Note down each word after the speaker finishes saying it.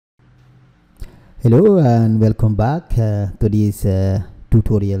Hello and welcome back to this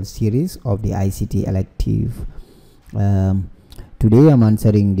tutorial series of the ICT Elective. Today I'm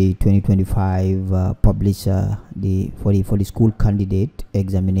answering the 2025 publisher for the school candidate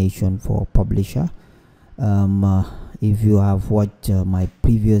examination for publisher. If you have watched my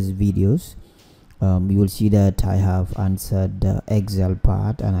previous videos, you will see that I have answered the Excel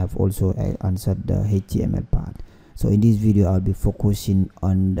part and I've also answered the HTML part. So in this video I'll be focusing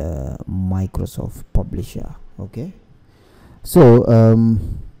on the Microsoft Publisher. Okay, so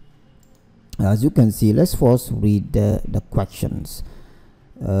as you can see, let's first read the questions.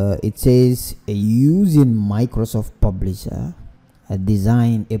 It says, using Microsoft Publisher,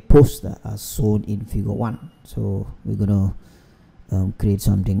 design a poster as shown in figure 1. So we're gonna create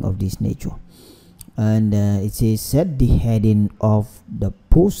something of this nature, and it says set the heading of the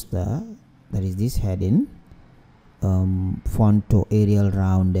poster, that is this heading, font to Arial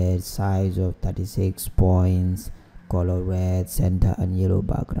rounded, size of 36 points, color red, center and yellow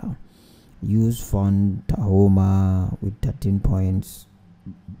background. Use font Tahoma with 13 points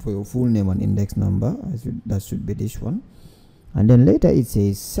for your full name and index number. That should be this one. And then later it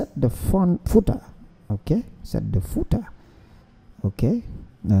says set the font footer. Okay, set the footer, okay,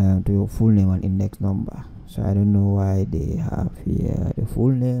 to your full name and index number. So I don't know why they have here the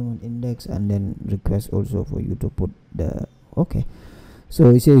full name and index and then request also for you to put the, okay. So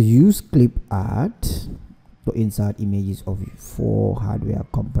it says use clip art to insert images of 4 hardware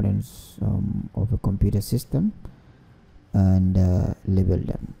components of a computer system and label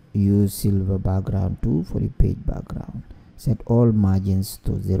them. Use silver background 2 for the page background. Set all margins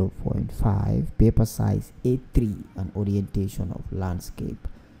to 0.5, paper size A3 and orientation of landscape.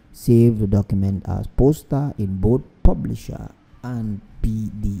 Save the document as poster in both publisher and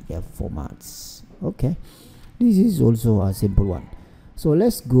PDF formats. Okay, this is also a simple one. So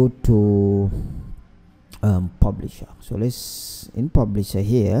let's go to publisher. So let's in publisher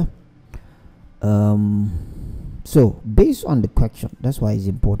here. So based on the question, that's why it's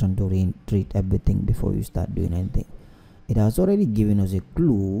important to read everything before you start doing anything. It has already given us a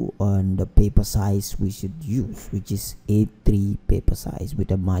clue on the paper size we should use, which is A3 paper size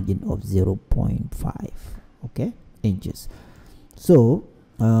with a margin of 0.5, okay, inches. So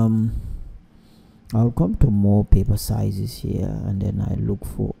I'll come to more paper sizes here and then I look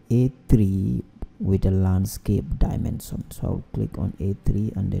for A3 with a landscape dimension. So I'll click on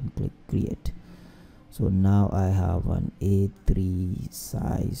A3 and then click create. So now I have an A3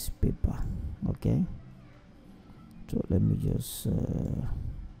 size paper. Okay, so let me just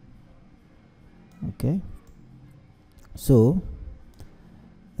okay, so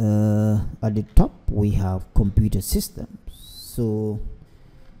at the top we have computer systems. So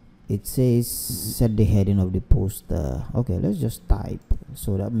it says set the heading of the poster. Okay, let's just type.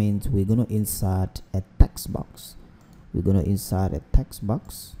 So that means we're going to insert a text box. We're going to insert a text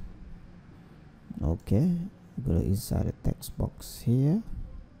box. Okay, we're going to insert a text box here,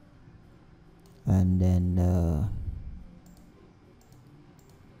 and then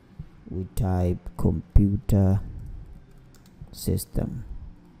we type computer system.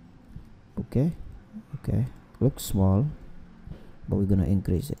 Okay, looks small, but we're gonna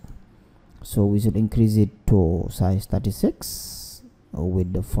increase it. So we should increase it to size 36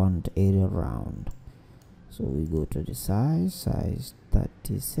 with the font Arial round. So we go to the size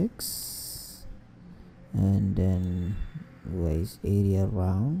 36, and then where is Arial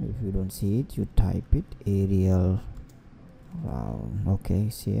round? If you don't see it, you type it Arial round. Okay,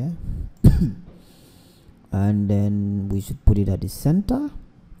 see here. And then we should put it at the center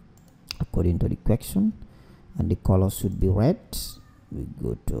according to the question, and the color should be red. We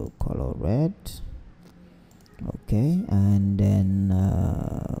go to color red. Okay, and then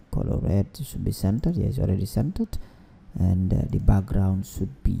color red should be centered. Yes, already centered. And the background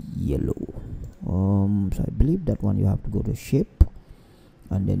should be yellow. So I believe that one you have to go to shape,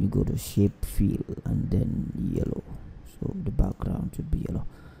 and then you go to shape fill, and then yellow. So the background should be yellow.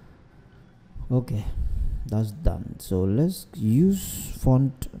 Okay, that's done. So let's use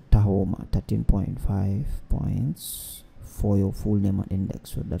font Tahoma 13.5 points for your full name and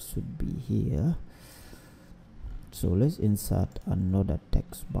index. So that should be here. So let's insert another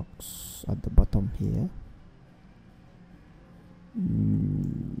text box at the bottom here.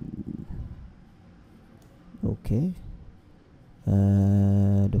 Okay,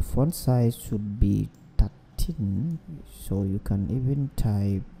 the font size should be 13, so you can even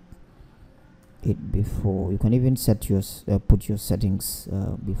type it before. You can even set your put your settings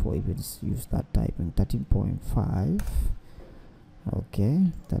before even you start typing. 13.5.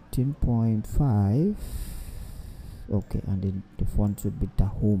 Okay, 13.5. Okay, and then the font should be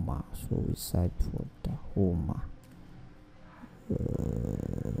Tahoma, so we search for Tahoma.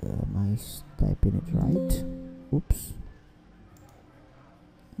 Am I typing it right? Oops.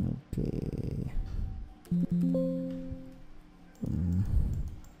 Okay.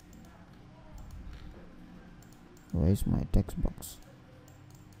 Where's my text box?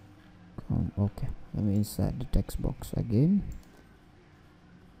 Okay, let me insert the text box again.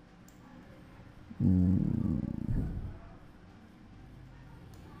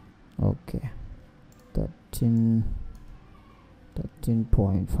 Okay,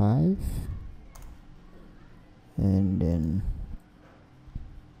 13.5, and then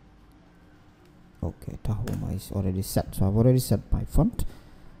okay, Tahoma is already set, so I've already set my font.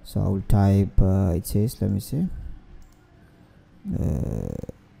 So I will type it says, let me see,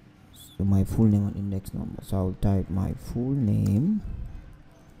 so my full name and index number. So I will type my full name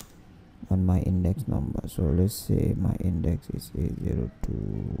and my index number. So let's say my index is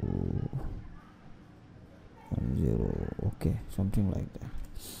 802.10. okay, something like that.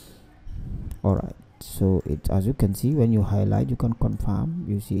 All right, so it, as you can see, when you highlight, you can confirm.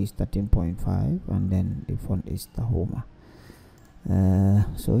 You see it's 13.5, and then the font is Tahoma.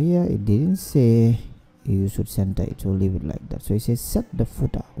 So here it didn't say you should center it, so leave it like that. So it says set the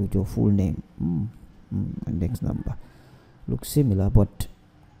footer with your full name, index number. Looks similar, but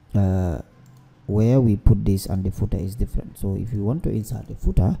where we put this and the footer is different. So if you want to insert the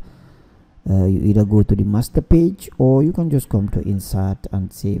footer, you either go to the master page, or you can just come to insert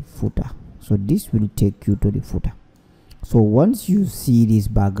and say footer. So this will take you to the footer. So once you see this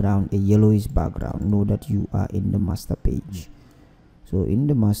background, a yellowish background, know that you are in the master page. So in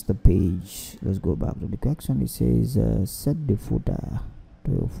the master page, let's go back to the question. It says set the footer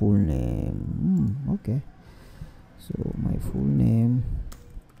to your full name. Okay, so my full name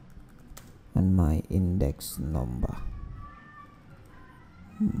and my index number.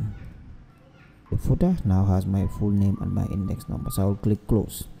 The footer now has my full name and my index number, so I'll click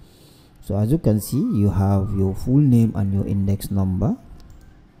close. So as you can see, you have your full name and your index number,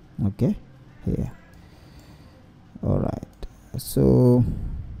 okay, here. All right, so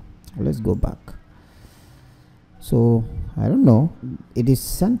let's go back. So I don't know, it is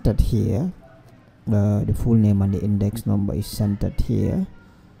centered here. The full name and the index number is centered here.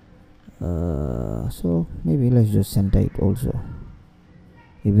 So maybe let's just center it also,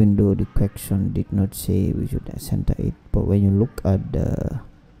 even though the question did not say we should center it. But when you look at the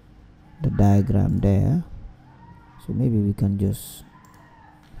diagram there, so maybe we can just,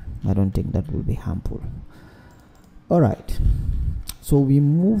 I don't think that will be harmful. All right, so we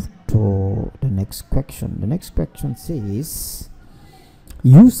move to the next question. The next question says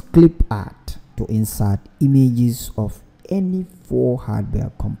use clip art to insert images of any 4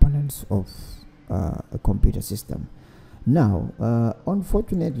 hardware components of a computer system. Now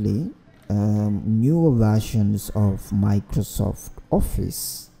unfortunately, newer versions of Microsoft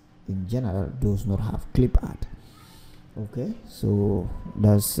Office in general does not have clip art. Okay, so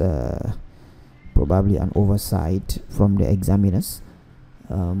that's probably an oversight from the examiners,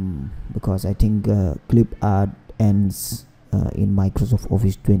 because I think clip art ends in Microsoft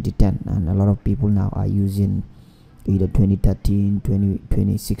Office 2010, and a lot of people now are using either 2013,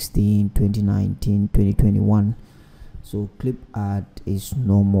 2016, 2019, 2021. So clip art is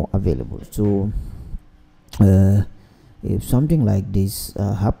no more available. So if something like this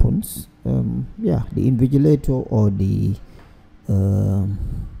happens, yeah, the invigilator or the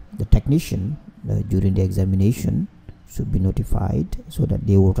technician during the examination should be notified, so that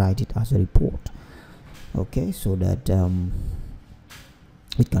they will write it as a report, okay, so that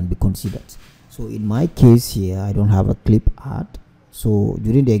it can be considered. So in my case here, I don't have a clip art, so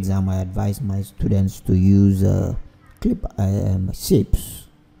during the exam I advise my students to use clip shapes,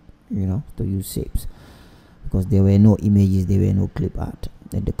 you know, to use shapes, because there were no images, there were no clip art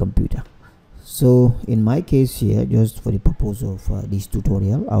at the computer. So in my case here, just for the purpose of this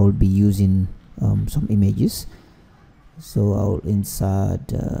tutorial, I will be using some images. So I will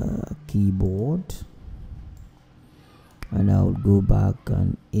insert keyboard, and I will go back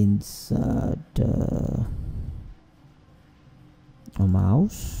and insert a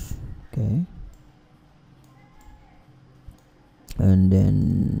mouse, okay, and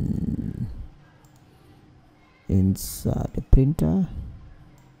then insert the printer.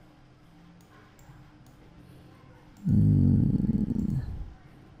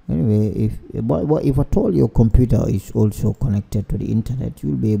 Anyway, if at all your computer is also connected to the internet,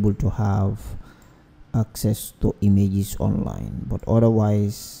 you'll be able to have access to images online. But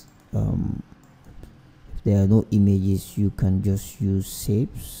otherwise, if there are no images, you can just use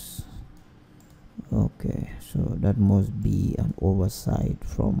shapes. Okay, so that must be an oversight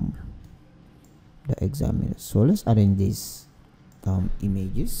from the examiner. So let's arrange these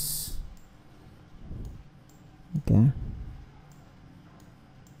images. Okay,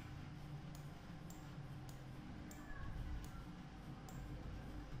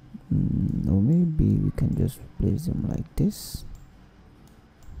 or maybe we can just place them like this.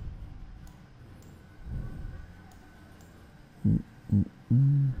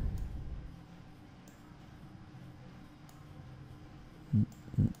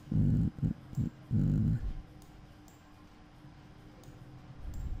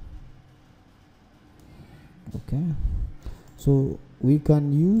 Okay, so we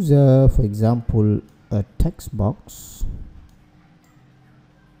can use for example a text box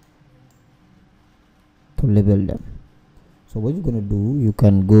to label them. So what you're gonna do, you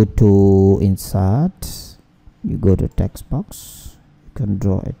can go to insert, you go to text box, you can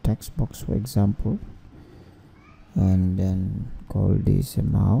draw a text box for example, and then call this a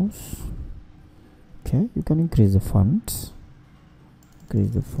mouse. Okay, you can increase the font, put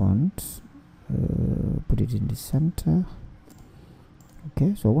it in the center.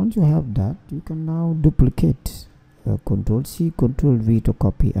 Okay, so once you have that, you can now duplicate, Control C, Control V to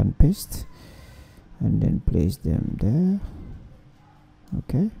copy and paste, and then place them there.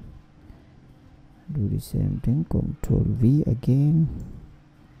 Okay, do the same thing, Control V again.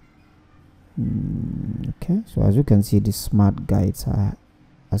 Okay, so as you can see, the smart guides are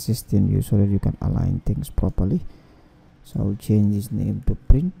assisting you so that you can align things properly. So I'll change this name to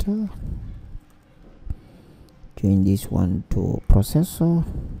printer, change this one to processor.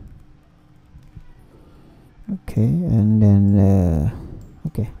 Okay, and then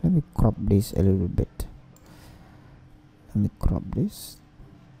okay, let me crop this a little bit. Let me crop this.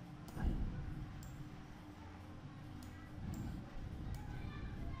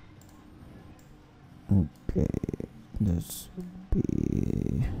 Okay, this would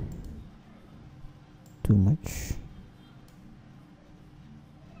be too much.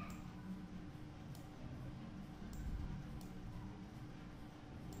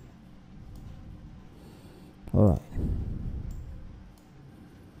 All right,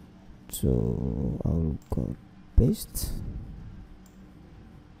 so I'll go paste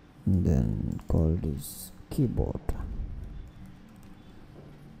and then call this keyboard.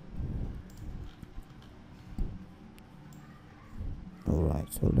 All right,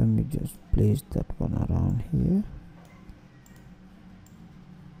 so let me just place that one around here.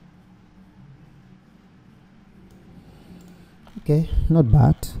 Okay, not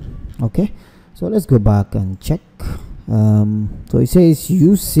bad. Okay, so let's go back and check. So it says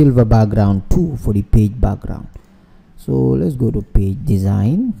use silver background 2 for the page background. So let's go to page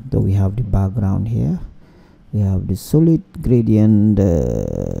design. So we have the background here, we have the solid gradient.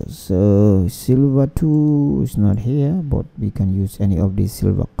 So silver 2 is not here, but we can use any of these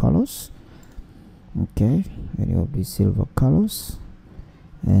silver colors. Okay, any of these silver colors,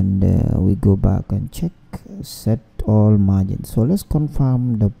 and we go back and check set all margins. So let's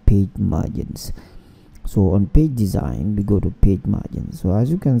confirm the page margins. So on page design, we go to page margins. So as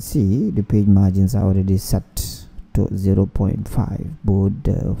you can see, the page margins are already set to 0.5 both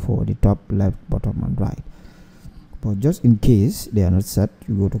for the top, left, bottom and right. But just in case they are not set,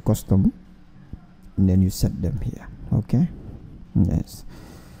 you go to custom and then you set them here. Okay, yes,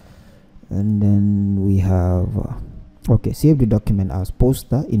 and then we have okay, save the document as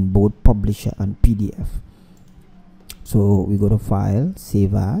poster in both publisher and PDF. So we go to file,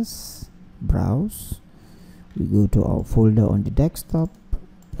 save as, browse, we go to our folder on the desktop,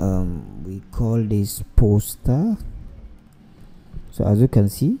 we call this poster. So as you can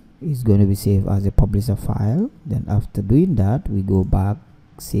see, it's going to be saved as a publisher file. Then after doing that, we go back,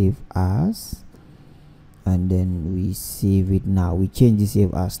 save as, and then we save it. Now we change the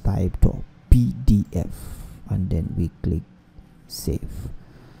save as type to PDF, and then we click save.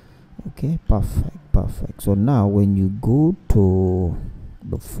 Okay, perfect. So now when you go to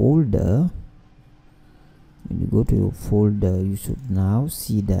the folder, you should now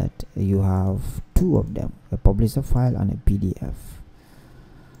see that you have two of them, a publisher file and a PDF.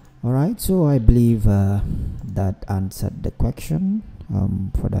 All right, so I believe that answered the question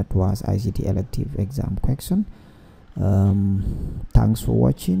for that WASSCE ICT Elective exam question. Thanks for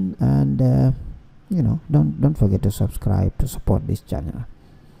watching, and don't forget to subscribe to support this channel.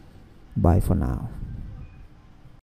 Bye for now.